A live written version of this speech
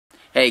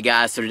Hey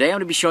guys, so today I'm going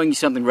to be showing you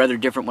something rather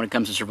different when it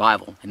comes to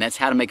survival, and that's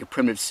how to make a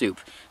primitive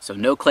soup. So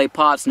no clay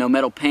pots, no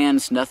metal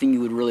pans, nothing you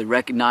would really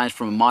recognize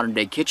from a modern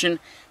day kitchen.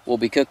 We'll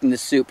be cooking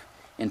this soup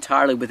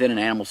entirely within an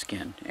animal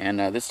skin,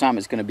 and this time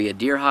it's going to be a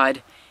deer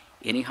hide.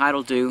 Any hide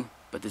will do,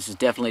 but this is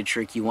definitely a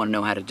trick you want to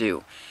know how to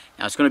do.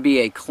 Now it's going to be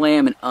a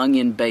clam and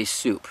onion based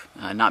soup,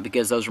 not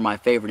because those are my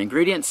favorite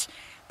ingredients,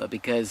 but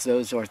because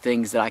those are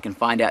things that I can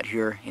find out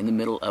here in the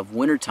middle of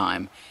winter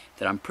time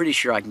that I'm pretty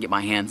sure I can get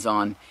my hands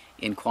on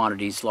in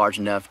quantities large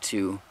enough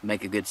to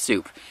make a good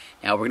soup.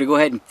 Now we're going to go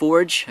ahead and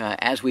forage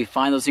as we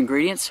find those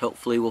ingredients.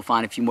 Hopefully we'll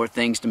find a few more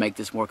things to make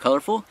this more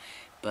colorful,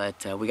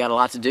 but we got a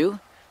lot to do,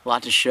 a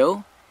lot to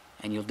show,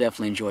 and you'll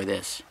definitely enjoy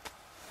this.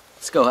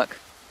 Let's go, Huck.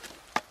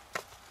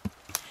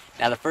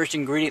 Now the first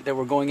ingredient that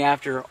we're going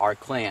after are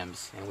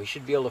clams, and we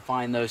should be able to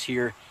find those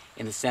here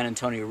in the San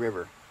Antonio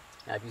River.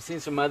 Now if you've seen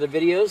some other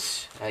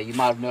videos, you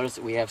might have noticed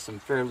that we have some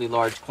fairly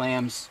large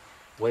clams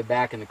way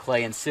back in the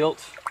clay and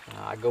silt.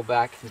 I go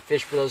back and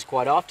fish for those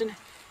quite often,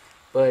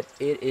 but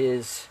it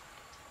is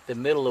the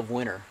middle of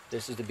winter.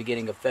 This is the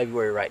beginning of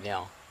February right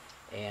now,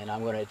 and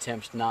I'm going to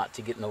attempt not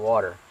to get in the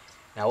water.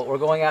 Now what we're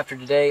going after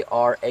today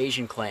are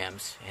Asian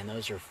clams, and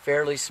those are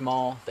fairly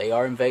small. They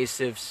are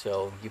invasive,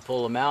 so you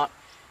pull them out,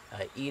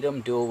 eat them,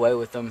 do away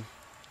with them.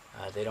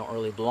 They don't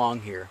really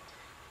belong here.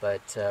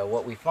 But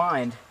what we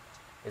find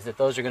is that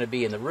those are going to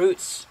be in the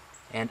roots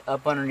and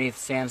up underneath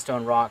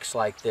sandstone rocks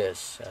like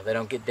this. They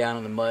don't get down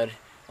in the mud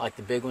like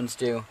the big ones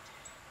do,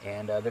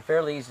 and they're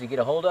fairly easy to get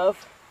a hold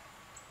of.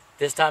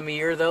 This time of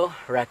year though,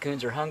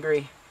 raccoons are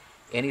hungry.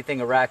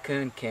 Anything a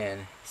raccoon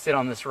can sit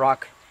on this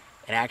rock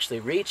and actually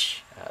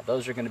reach,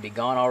 those are going to be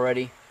gone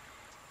already.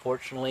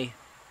 Fortunately,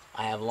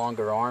 I have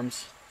longer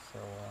arms, so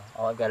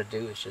all I've got to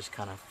do is just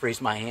kind of freeze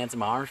my hands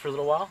and my arms for a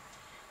little while,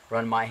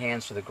 run my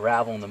hands through the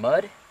gravel and the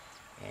mud,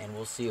 and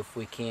we'll see if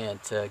we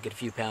can't get a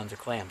few pounds of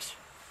clams.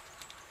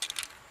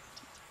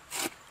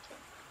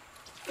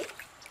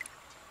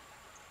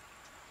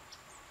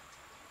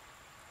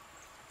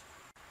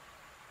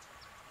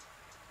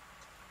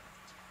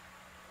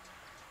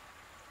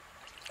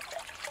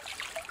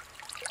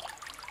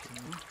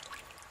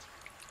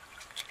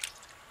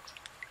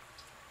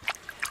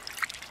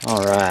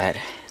 Alright,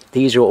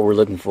 these are what we're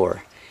looking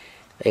for.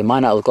 They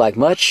might not look like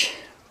much,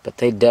 but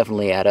they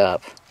definitely add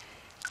up.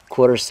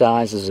 Quarter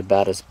size is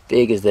about as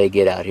big as they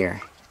get out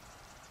here.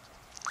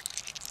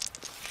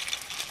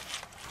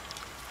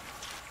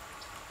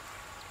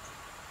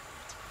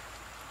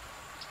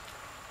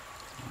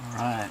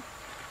 Alright,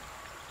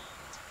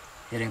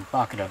 getting a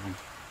pocket of them.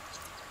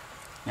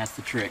 That's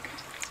the trick.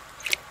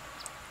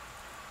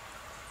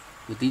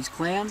 With these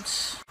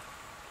clams,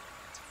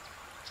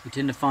 we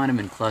tend to find them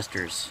in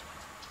clusters.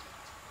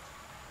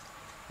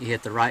 You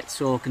hit the right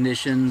soil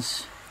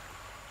conditions,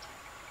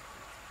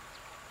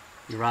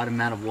 the right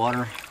amount of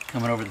water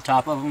coming over the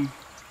top of them,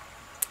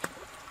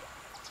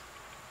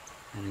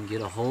 and you get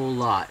a whole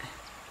lot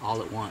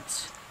all at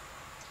once.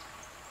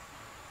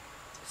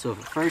 So if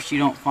at first you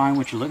don't find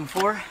what you're looking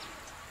for,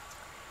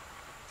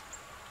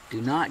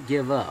 do not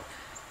give up.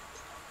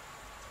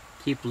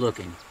 Keep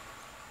looking.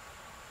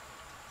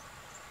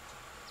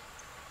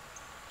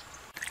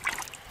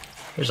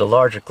 Here's a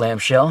larger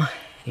clamshell.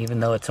 Even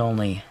though it's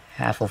only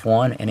half of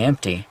one and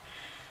empty,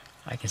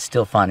 I can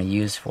still find a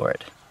use for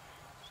it.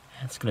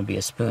 It's going to be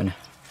a spoon.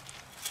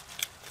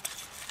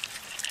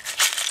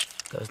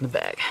 Goes in the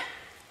bag.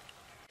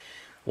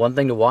 One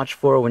thing to watch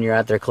for when you're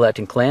out there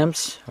collecting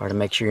clams are to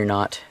make sure you're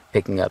not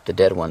picking up the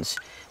dead ones.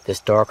 This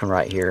dark one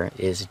right here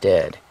is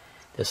dead.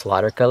 This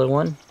lighter colored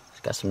one,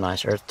 it's got some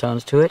nice earth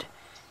tones to it,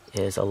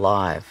 is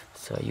alive.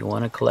 So you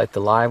want to collect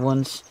the live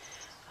ones.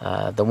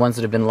 The ones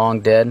that have been long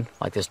dead,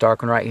 like this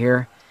dark one right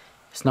here,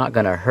 it's not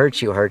going to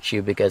hurt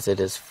you because it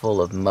is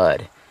full of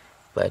mud.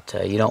 But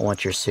you don't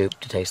want your soup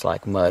to taste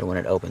like mud when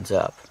it opens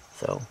up.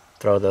 So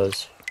throw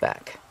those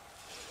back.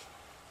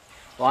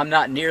 Well, I'm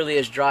not nearly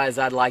as dry as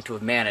I'd like to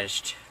have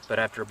managed, but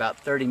after about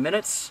 30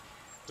 minutes,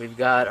 we've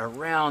got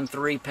around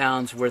 3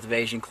 pounds worth of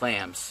Asian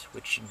clams,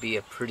 which should be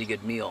a pretty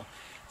good meal.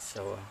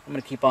 So I'm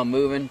going to keep on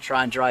moving,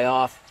 try and dry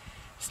off.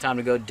 It's time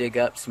to go dig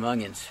up some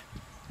onions.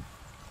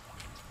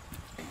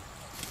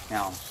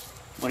 Now,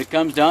 when it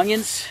comes to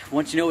onions,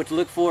 once you know what to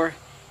look for,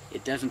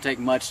 it doesn't take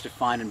much to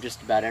find them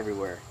just about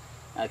everywhere.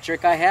 Now, the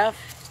trick I have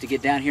is to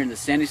get down here in the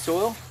sandy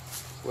soil,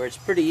 where it's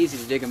pretty easy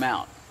to dig them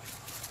out.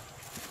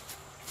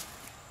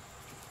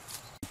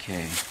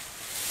 Okay,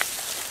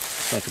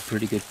 looks like a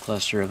pretty good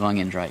cluster of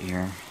onions right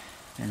here.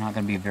 They're not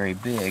going to be very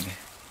big,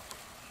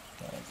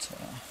 but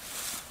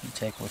you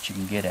take what you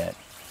can get at.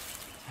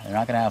 They're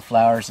not going to have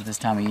flowers at this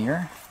time of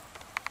year,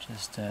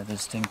 just the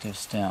distinctive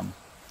stem.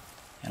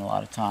 And a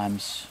lot of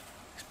times,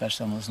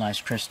 especially on those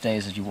nice crisp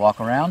days as you walk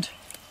around,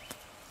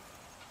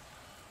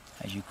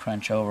 as you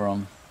crunch over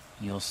them,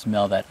 you'll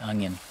smell that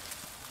onion.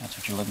 That's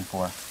what you're looking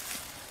for.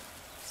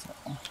 So,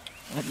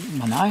 let me use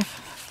my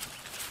knife.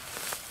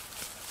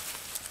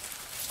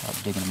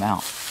 Start digging them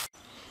out.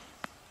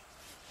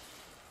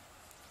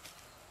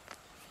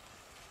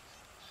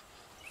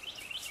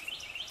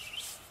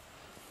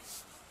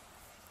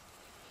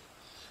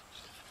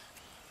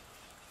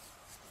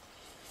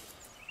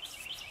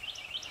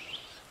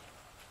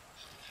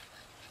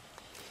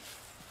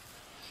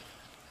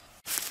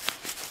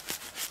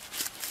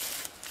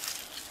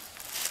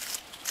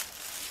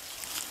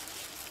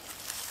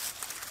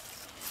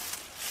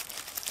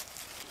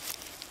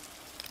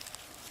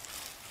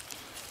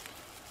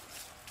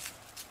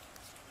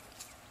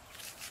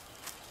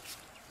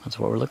 That's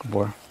what we're looking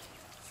for.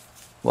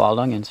 Wild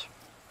onions.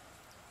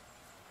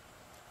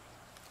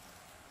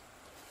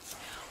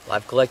 Well,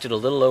 I've collected a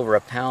little over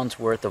a pound's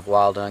worth of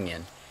wild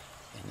onion,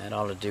 and that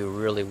ought to do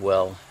really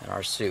well in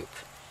our soup.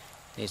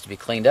 It needs to be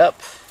cleaned up,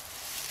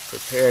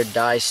 prepared,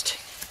 diced,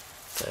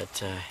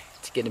 but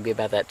it's getting to be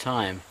about that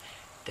time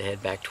to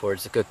head back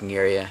towards the cooking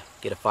area,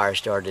 get a fire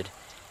started,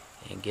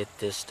 and get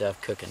this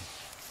stuff cooking.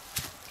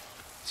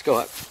 Let's go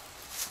up.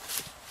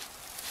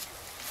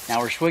 Now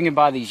we're swinging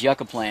by these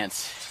yucca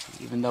plants,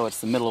 even though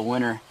it's the middle of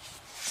winter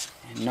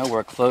and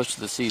nowhere close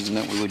to the season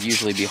that we would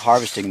usually be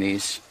harvesting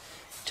these,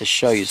 to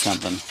show you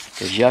something.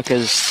 Because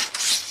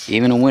yuccas,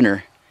 even in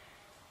winter,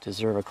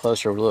 deserve a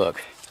closer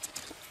look.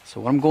 So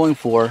what I'm going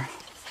for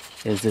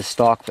is this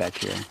stalk back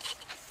here.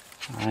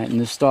 Alright, and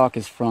this stalk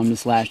is from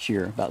this last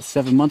year, about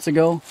 7 months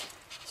ago.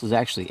 This was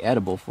actually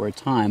edible for a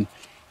time,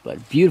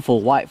 but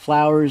beautiful white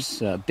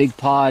flowers, big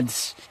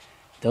pods.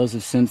 Those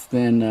have since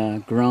then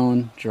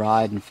grown,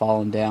 dried, and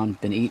fallen down,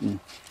 been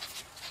eaten.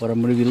 What I'm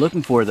going to be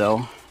looking for, though,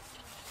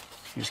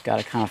 you just got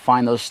to kind of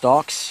find those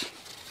stalks.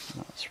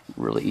 It's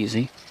really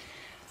easy.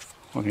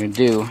 What we're going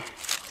to do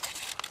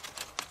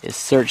is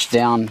search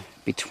down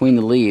between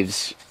the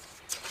leaves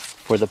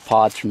for the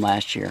pods from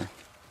last year.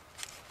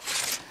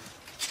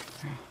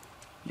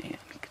 Man,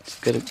 it's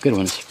good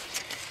ones.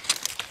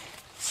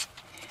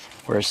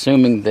 We're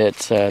assuming that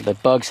the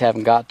bugs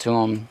haven't got to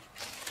them.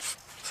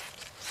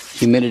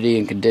 Humidity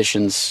and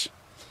conditions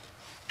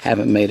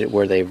haven't made it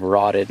where they've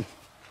rotted.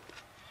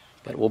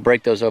 But we'll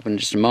break those open in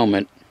just a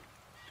moment.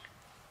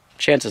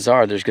 Chances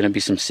are there's going to be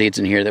some seeds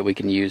in here that we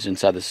can use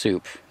inside the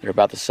soup. They're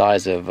about the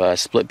size of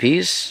split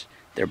peas.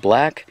 They're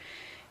black,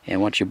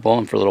 and once you boil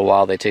them for a little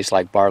while, they taste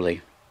like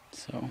barley.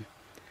 So,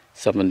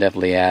 something to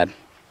definitely add.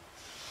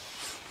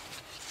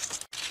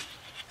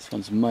 This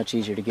one's much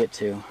easier to get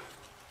to.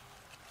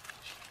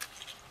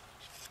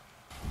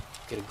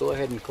 Gonna go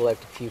ahead and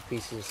collect a few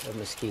pieces of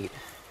mesquite.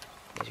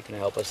 These are gonna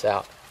help us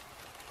out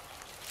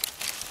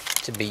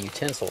to be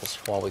utensils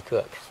while we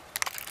cook.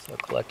 So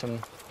collect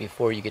them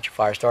before you get your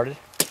fire started,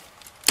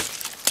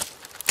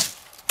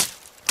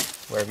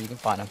 wherever you can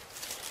find them.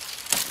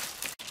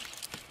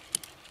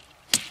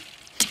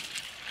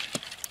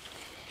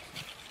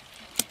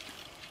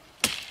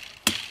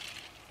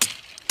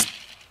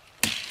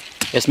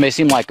 This may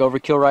seem like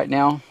overkill right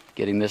now,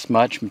 getting this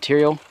much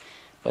material,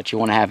 but you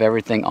want to have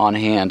everything on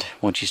hand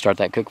once you start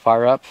that cook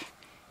fire up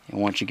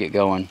and once you get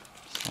going.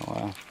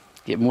 So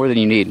get more than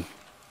you need.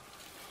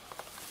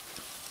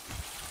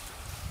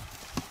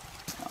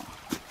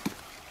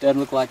 Doesn't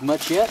look like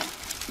much yet,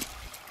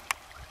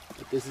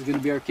 but this is going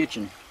to be our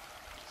kitchen.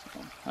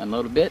 So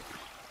unload a bit,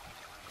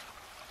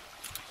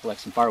 collect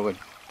some firewood.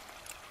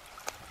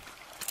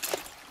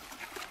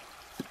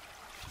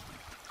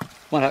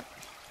 Come on up.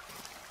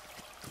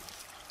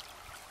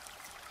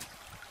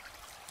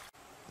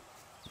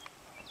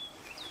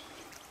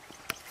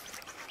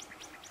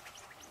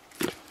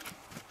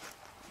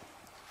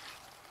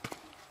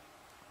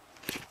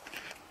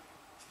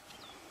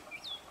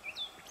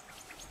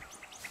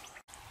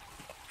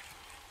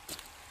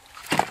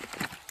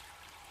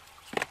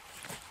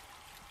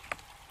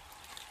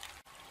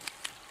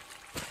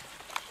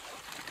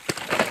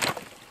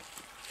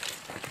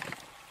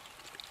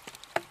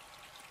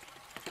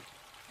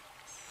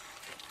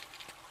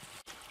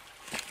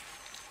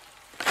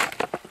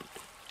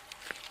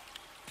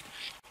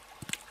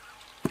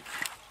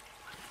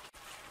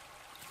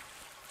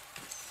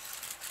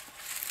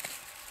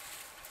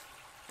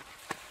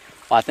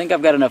 Well, I think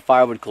I've got enough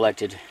firewood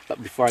collected,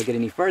 but before I get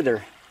any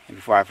further, and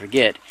before I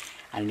forget,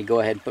 I need to go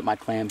ahead and put my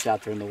clams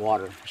out there in the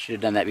water. I should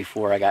have done that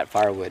before I got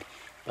firewood,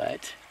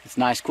 but it's a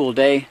nice cool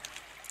day.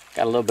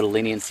 Got a little bit of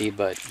leniency,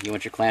 but you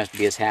want your clams to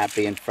be as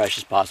happy and fresh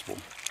as possible.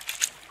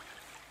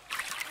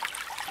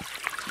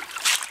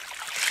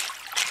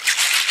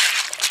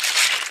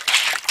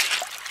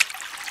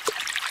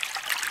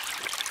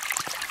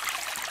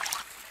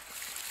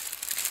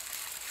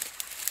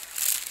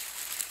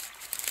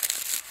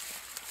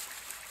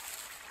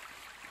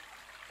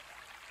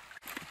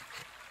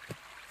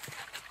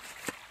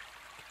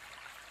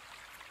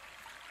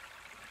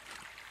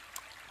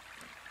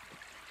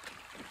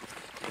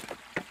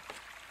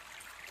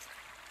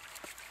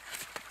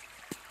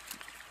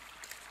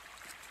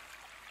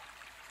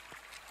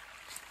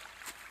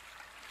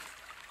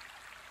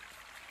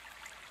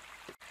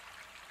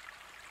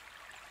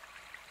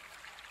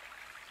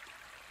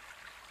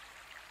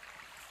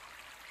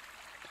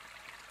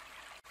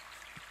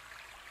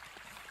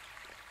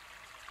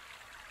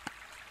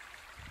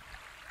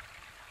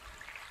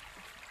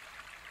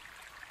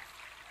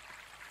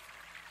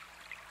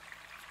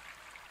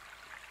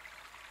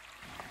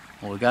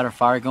 Well, we got our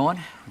fire going.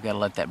 We've got to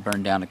let that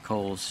burn down to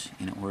coals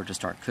in order to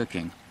start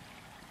cooking.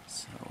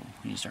 So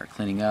we need to start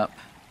cleaning up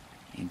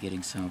and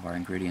getting some of our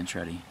ingredients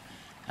ready.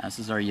 Now, this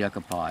is our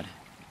yucca pod.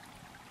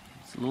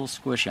 It's a little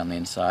squishy on the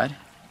inside.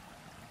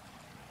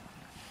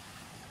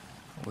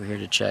 We're here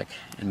to check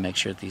and make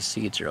sure that these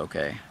seeds are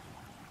okay.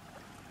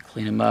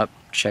 Clean them up,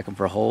 check them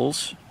for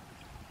holes.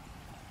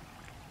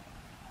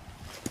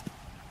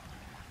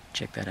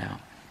 Check that out.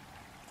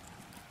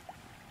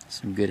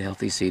 Some good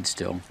healthy seeds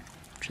still,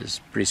 which is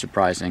pretty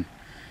surprising.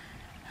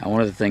 Now, one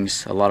of the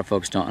things a lot of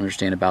folks don't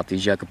understand about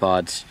these yucca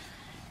pods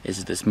is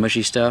that this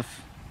mushy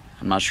stuff,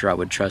 I'm not sure I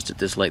would trust it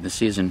this late in the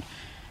season,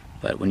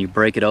 but when you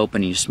break it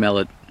open and you smell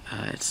it,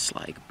 it's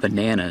like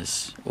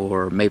bananas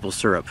or maple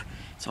syrup.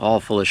 It's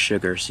all full of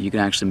sugar, so you can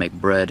actually make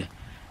bread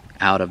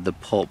out of the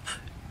pulp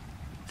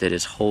that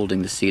is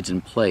holding the seeds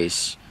in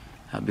place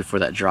before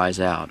that dries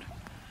out.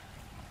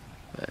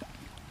 But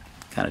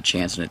kind of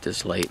chancing it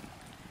this late.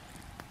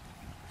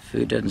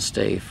 Food doesn't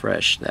stay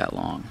fresh that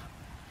long.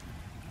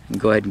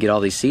 And go ahead and get all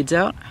these seeds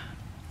out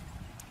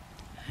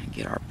and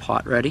get our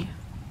pot ready,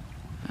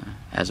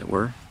 as it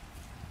were,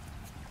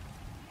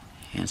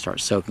 and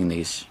start soaking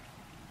these.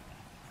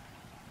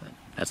 But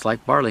that's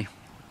like barley.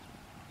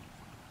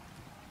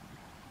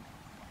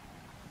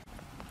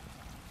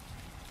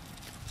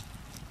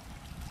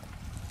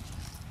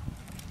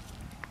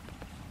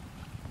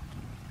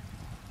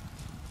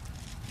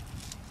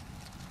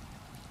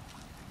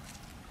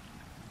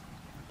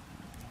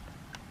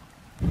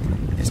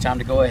 It's time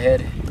to go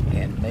ahead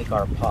and make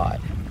our pot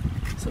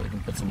so we can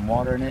put some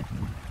water in it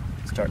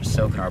and start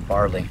soaking our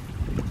barley.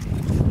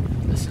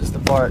 This is the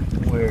part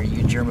where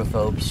you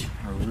germaphobes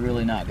are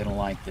really not going to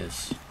like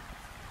this.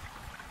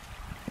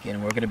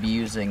 Again, we're going to be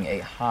using a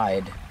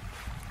hide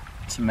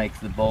to make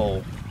the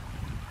bowl,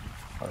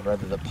 or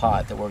rather the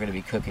pot that we're going to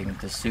be cooking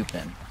the soup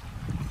in.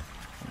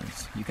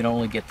 You can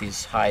only get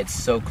these hides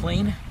so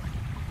clean,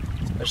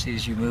 especially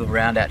as you move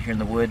around out here in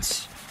the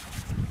woods.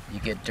 You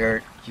get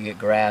dirt, you get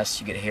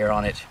grass, you get hair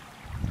on it.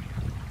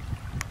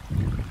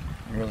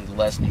 And really the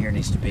lesson here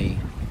needs to be,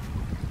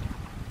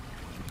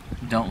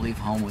 don't leave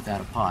home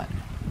without a pot.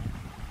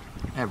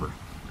 Ever.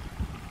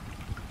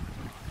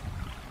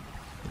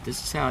 But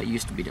this is how it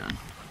used to be done.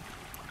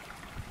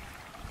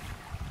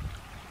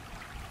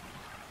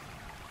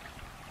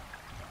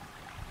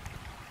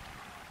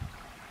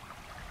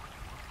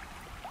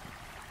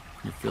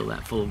 You fill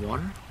that full of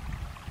water.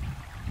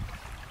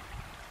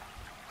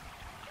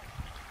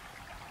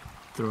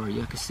 Throw our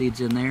yucca seeds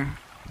in there.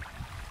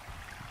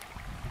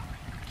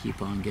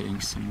 Keep on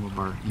getting some more of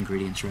our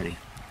ingredients ready.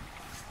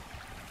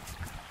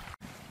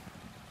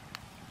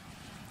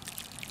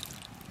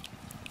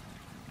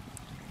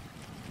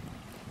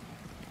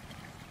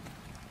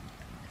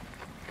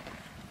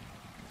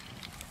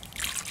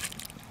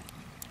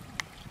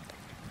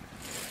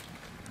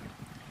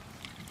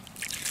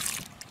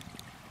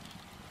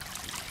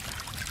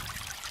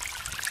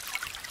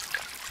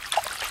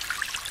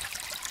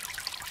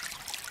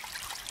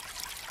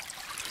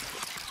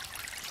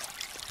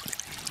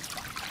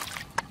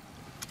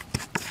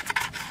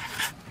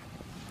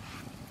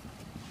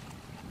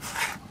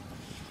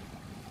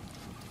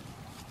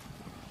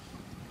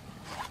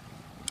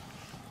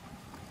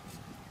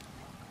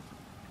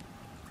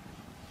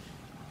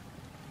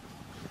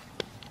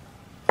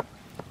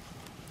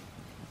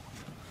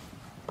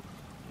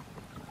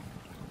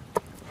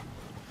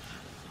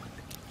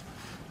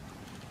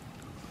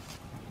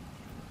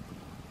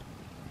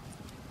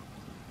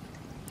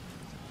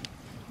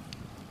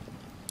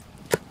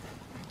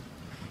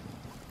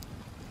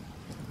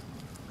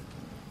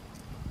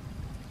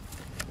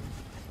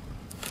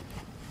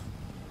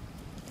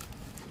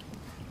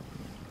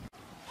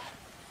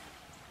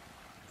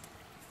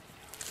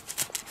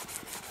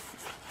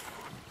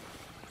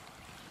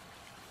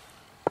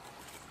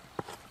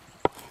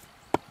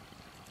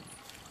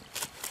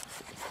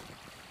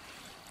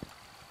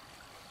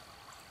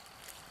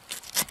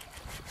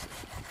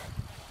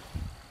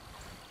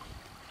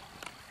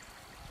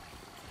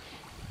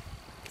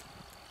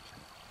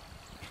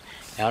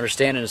 Now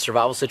understand, in a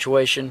survival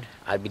situation,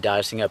 I'd be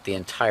dicing up the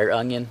entire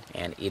onion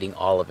and eating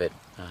all of it,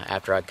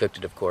 after I cooked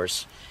it, of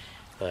course.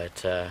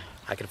 But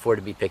I can afford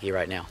to be picky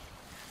right now.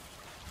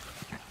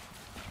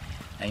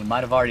 Now you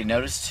might have already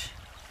noticed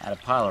I had a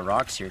pile of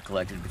rocks here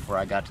collected before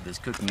I got to this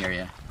cooking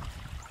area.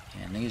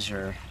 And these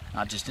are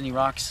not just any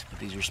rocks, but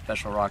these are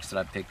special rocks that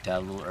I picked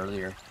out a little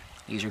earlier.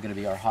 These are going to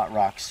be our hot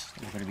rocks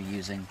that we're going to be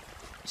using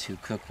to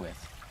cook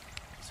with.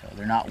 So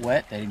they're not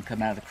wet, they didn't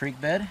come out of the creek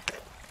bed,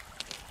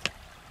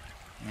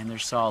 and they're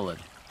solid.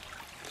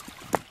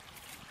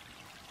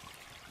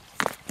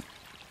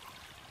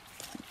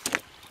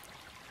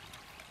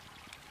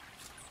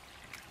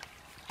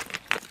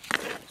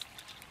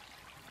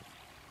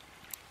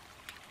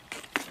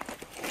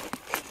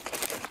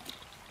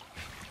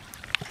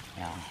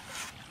 Now,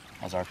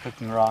 as our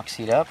cooking rocks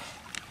heat up,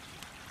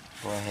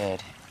 go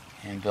ahead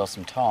and build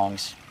some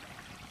tongs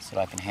so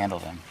that I can handle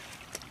them.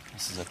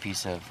 This is a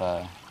piece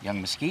of young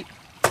mesquite.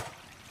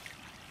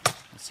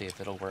 Let's see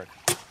if it'll work.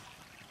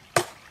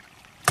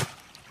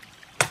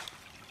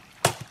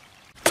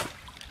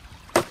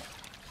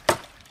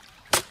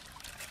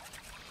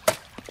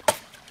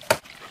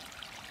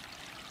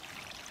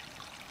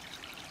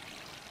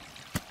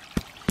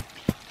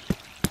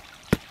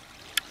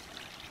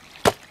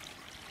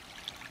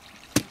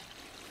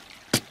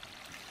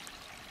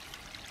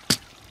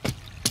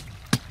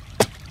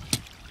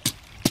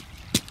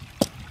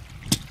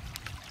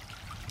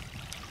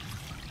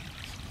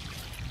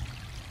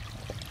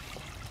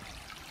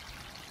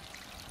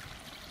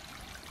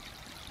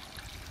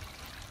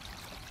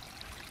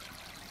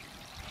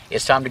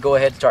 It's time to go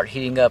ahead and start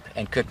heating up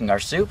and cooking our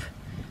soup.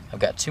 I've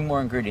got 2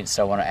 more ingredients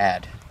I want to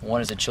add.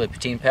 One is a chili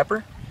patine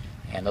pepper,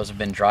 and those have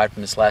been dried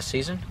from this last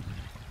season.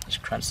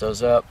 Just crunch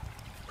those up,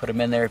 put them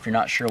in there. If you're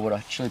not sure what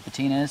a chili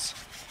patine is,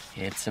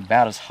 it's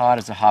about as hot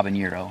as a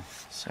habanero,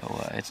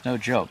 so it's no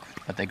joke,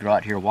 but they grow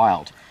out here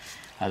wild.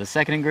 The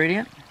second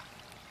ingredient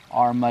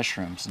are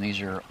mushrooms, and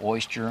these are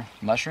oyster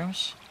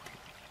mushrooms.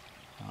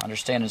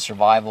 Understanding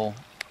survival,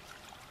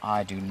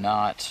 I do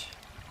not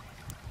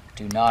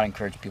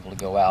encourage people to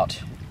go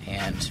out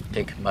and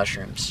pick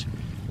mushrooms.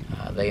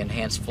 They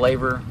enhance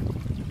flavor,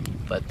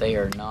 but they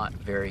are not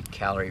very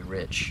calorie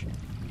rich.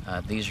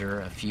 These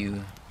are a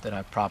few that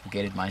I've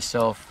propagated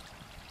myself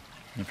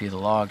in a few of the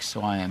logs,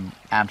 so I am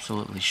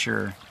absolutely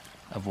sure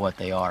of what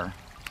they are.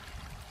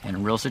 In a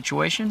real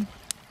situation,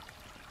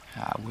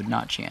 I would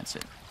not chance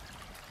it.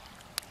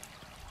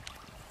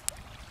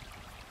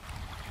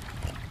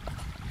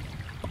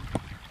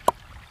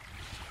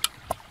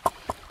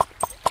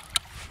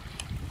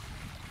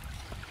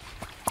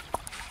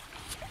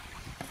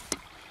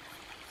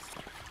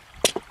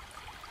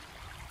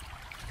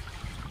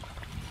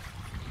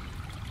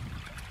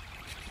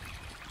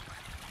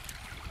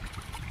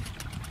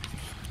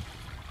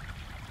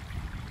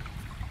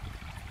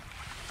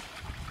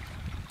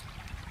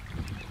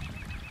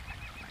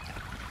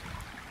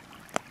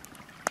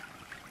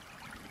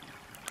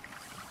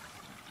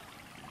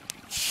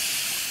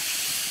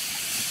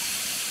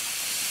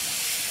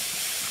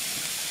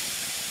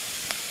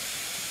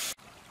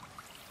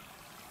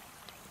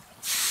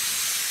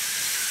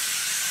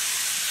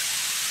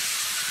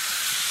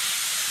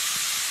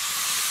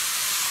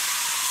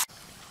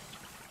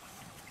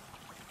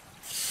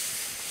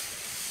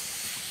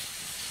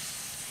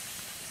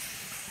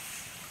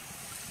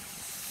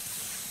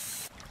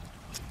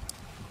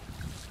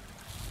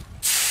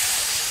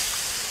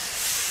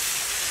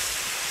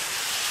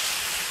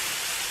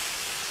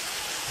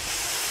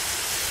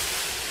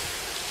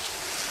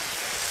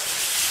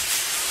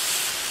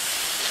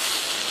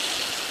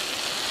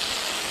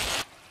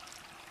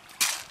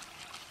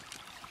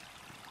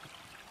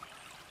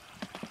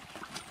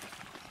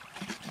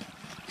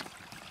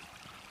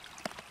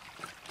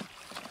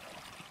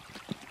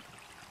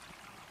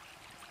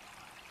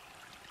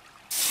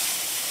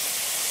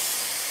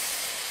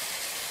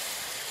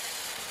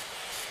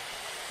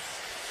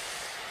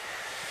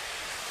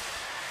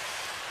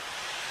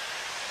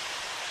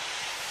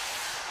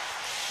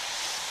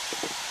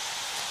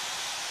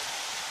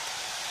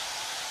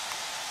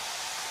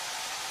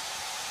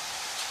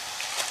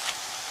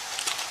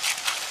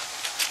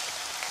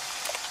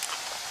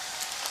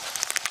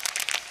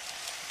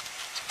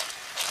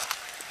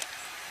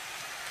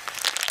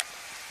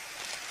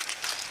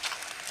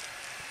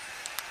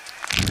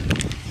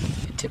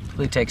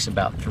 Typically takes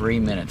about 3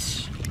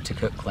 minutes to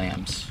cook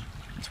clams.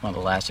 It's one of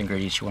the last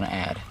ingredients you want to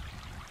add.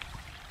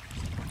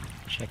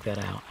 Check that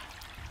out.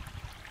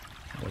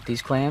 Now with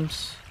these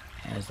clams,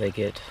 as they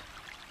get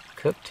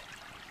cooked,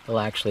 they'll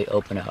actually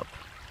open up.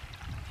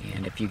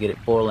 And if you get it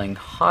boiling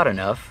hot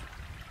enough,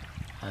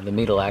 the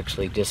meat will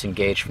actually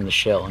disengage from the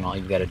shell, and all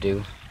you've got to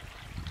do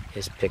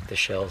is pick the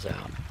shells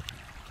out.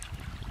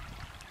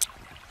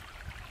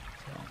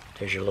 So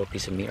there's your little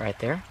piece of meat right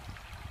there,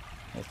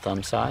 little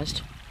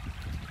thumb-sized.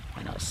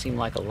 Might not seem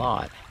like a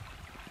lot.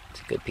 It's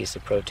a good piece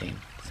of protein.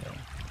 So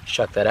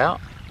shuck that out,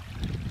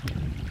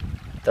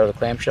 throw the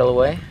clamshell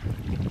away,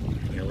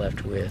 and you're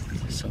left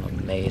with some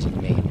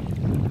amazing meat.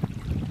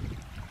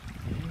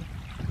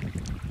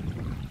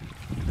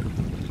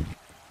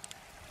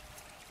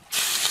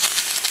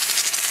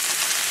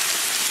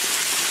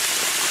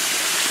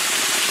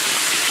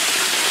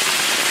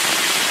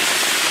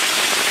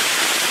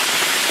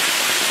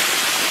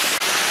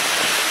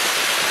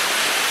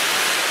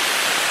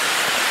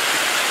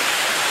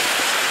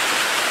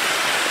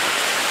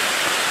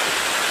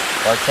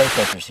 Our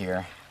tastemakers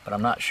here, but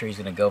I'm not sure he's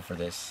going to go for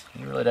this.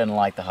 He really doesn't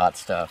like the hot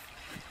stuff.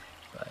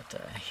 But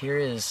here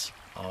is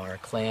our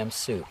clam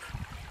soup.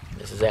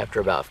 This is after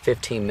about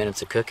 15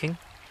 minutes of cooking.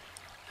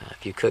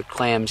 If you cook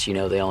clams, you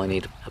know they only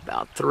need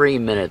about 3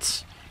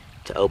 minutes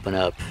to open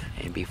up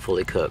and be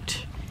fully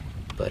cooked.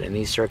 But in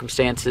these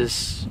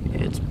circumstances,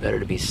 it's better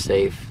to be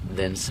safe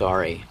than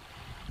sorry.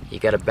 You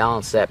got to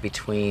balance that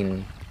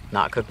between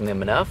not cooking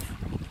them enough,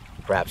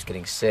 perhaps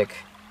getting sick,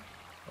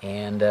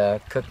 and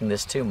cooking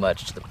this too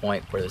much to the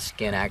point where the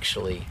skin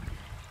actually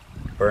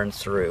burns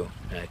through,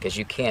 because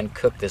you can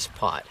cook this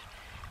pot.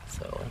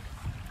 So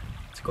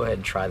let's go ahead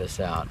and try this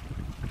out.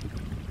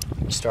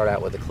 Start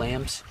out with the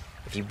clams.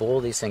 If you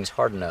boil these things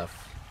hard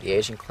enough, the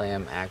Asian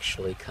clam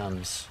actually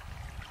comes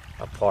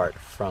apart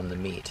from the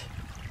meat.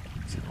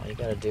 So all you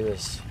got to do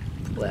is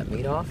pull that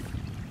meat off.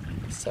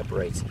 It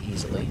separates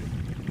easily.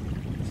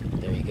 So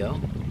there you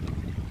go.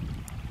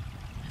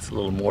 It's a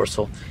little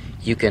morsel.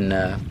 You can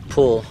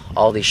pull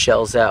all these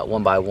shells out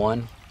one by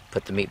one,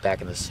 put the meat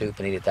back in the soup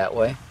and eat it that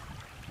way.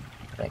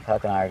 I think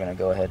Huck and I are going to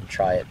go ahead and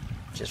try it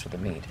just with the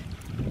meat.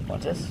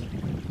 Want this?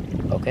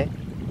 Okay.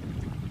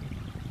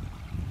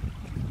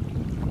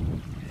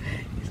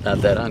 He's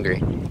not that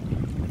hungry.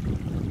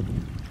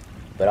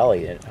 But I'll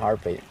eat it in a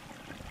heartbeat.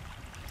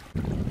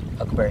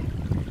 Huckleberry.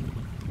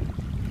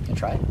 You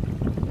try it?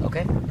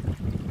 Okay.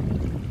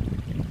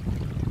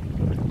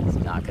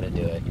 It's not gonna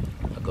do it.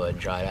 I'll go ahead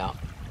and try it out.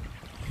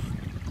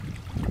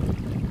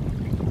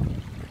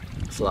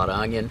 It's a lot of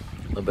onion,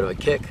 a little bit of a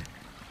kick.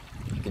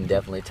 You can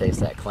definitely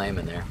taste that clam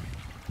in there.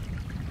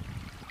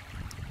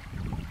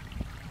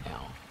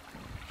 Now,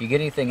 if you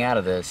get anything out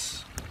of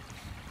this,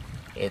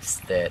 it's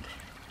that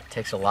it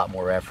takes a lot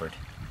more effort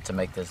to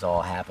make this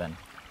all happen.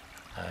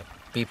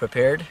 Be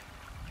prepared.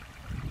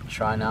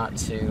 Try not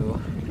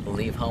to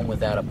leave home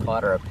without a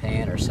pot or a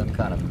pan or some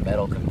kind of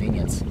metal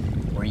convenience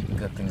where you can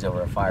cook things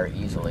over a fire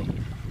easily.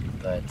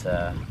 But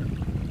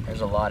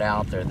there's a lot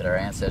out there that our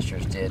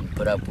ancestors did and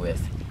put up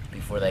with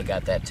before they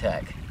got that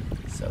tech.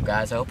 So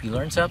guys, I hope you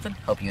learned something.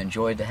 Hope you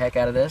enjoyed the heck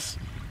out of this.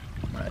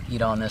 I'm gonna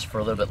eat on this for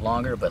a little bit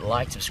longer, but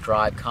like,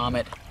 subscribe,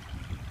 comment,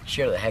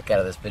 share the heck out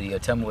of this video.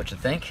 Tell me what you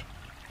think.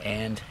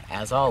 And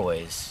as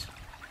always,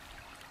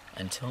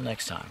 until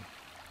next time,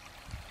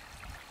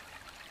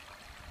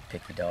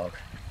 picky dog.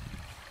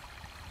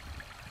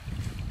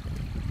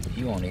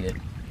 You won't eat it.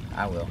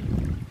 I will.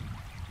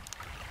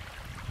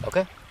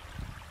 Okay.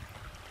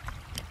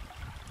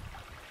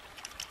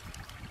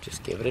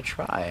 Just give it a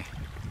try.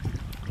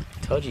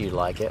 Told you you'd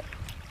like it.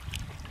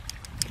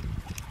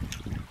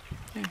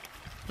 Yeah,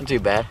 not too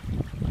bad.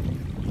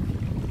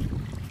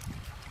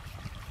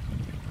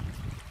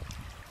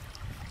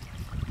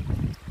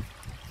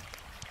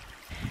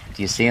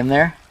 Do you see him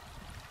there?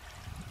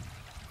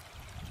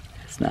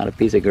 It's not a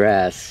piece of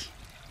grass.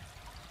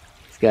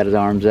 He's got his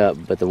arms up,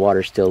 but the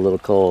water's still a little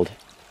cold.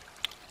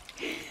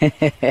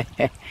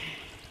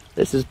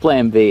 This is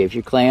plan B. If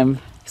your clam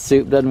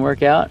soup doesn't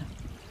work out,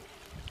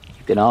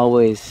 you can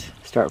always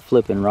start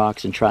flipping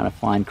rocks and trying to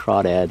find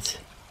crawdads.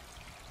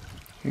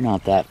 You're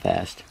not that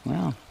fast.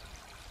 Well,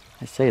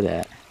 I say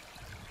that.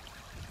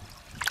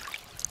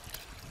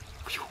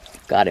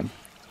 Got him.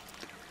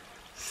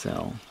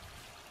 So,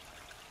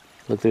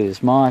 look through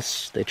this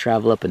moss. They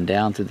travel up and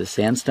down through the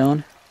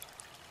sandstone.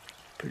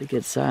 Pretty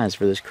good size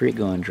for this creek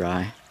going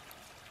dry.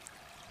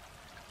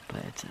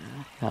 But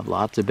have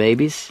lots of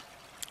babies.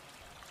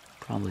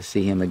 Probably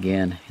see him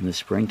again in the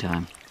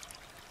springtime.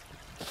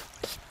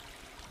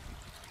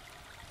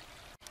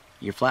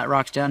 Your flat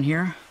rocks down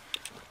here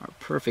are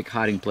perfect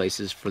hiding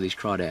places for these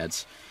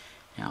crawdads.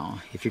 Now,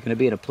 if you're going to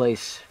be at a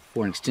place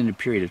for an extended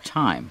period of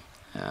time,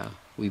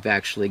 we've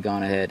actually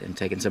gone ahead and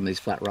taken some of these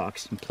flat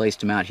rocks and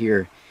placed them out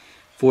here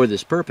for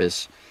this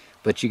purpose,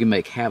 but you can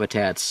make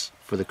habitats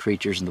for the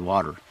creatures in the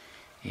water.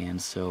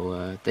 And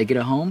so they get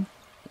a home,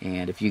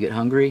 and if you get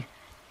hungry,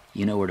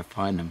 you know where to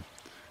find them.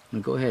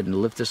 I'm going to go ahead and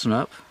lift this one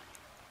up.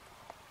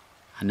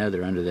 I know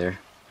they're under there.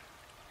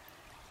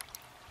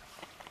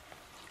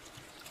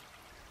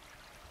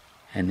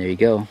 And there you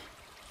go.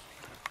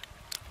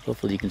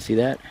 Hopefully you can see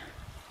that.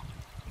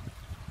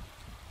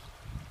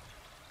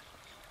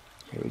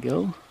 Here we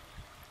go.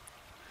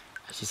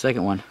 That's the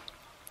second one.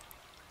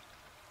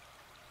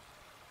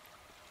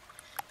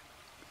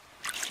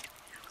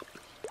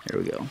 There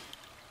we go.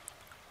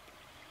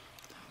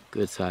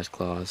 Good sized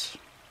claws.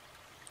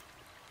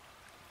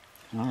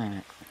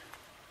 Alright.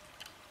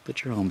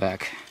 Put your home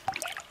back.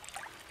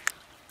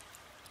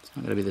 It's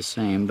not going to be the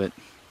same, but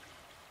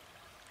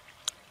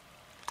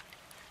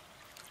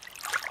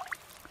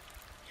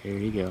here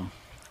you go.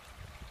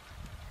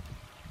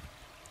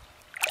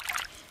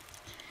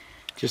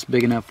 Just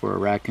big enough where a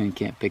raccoon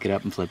can't pick it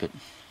up and flip it.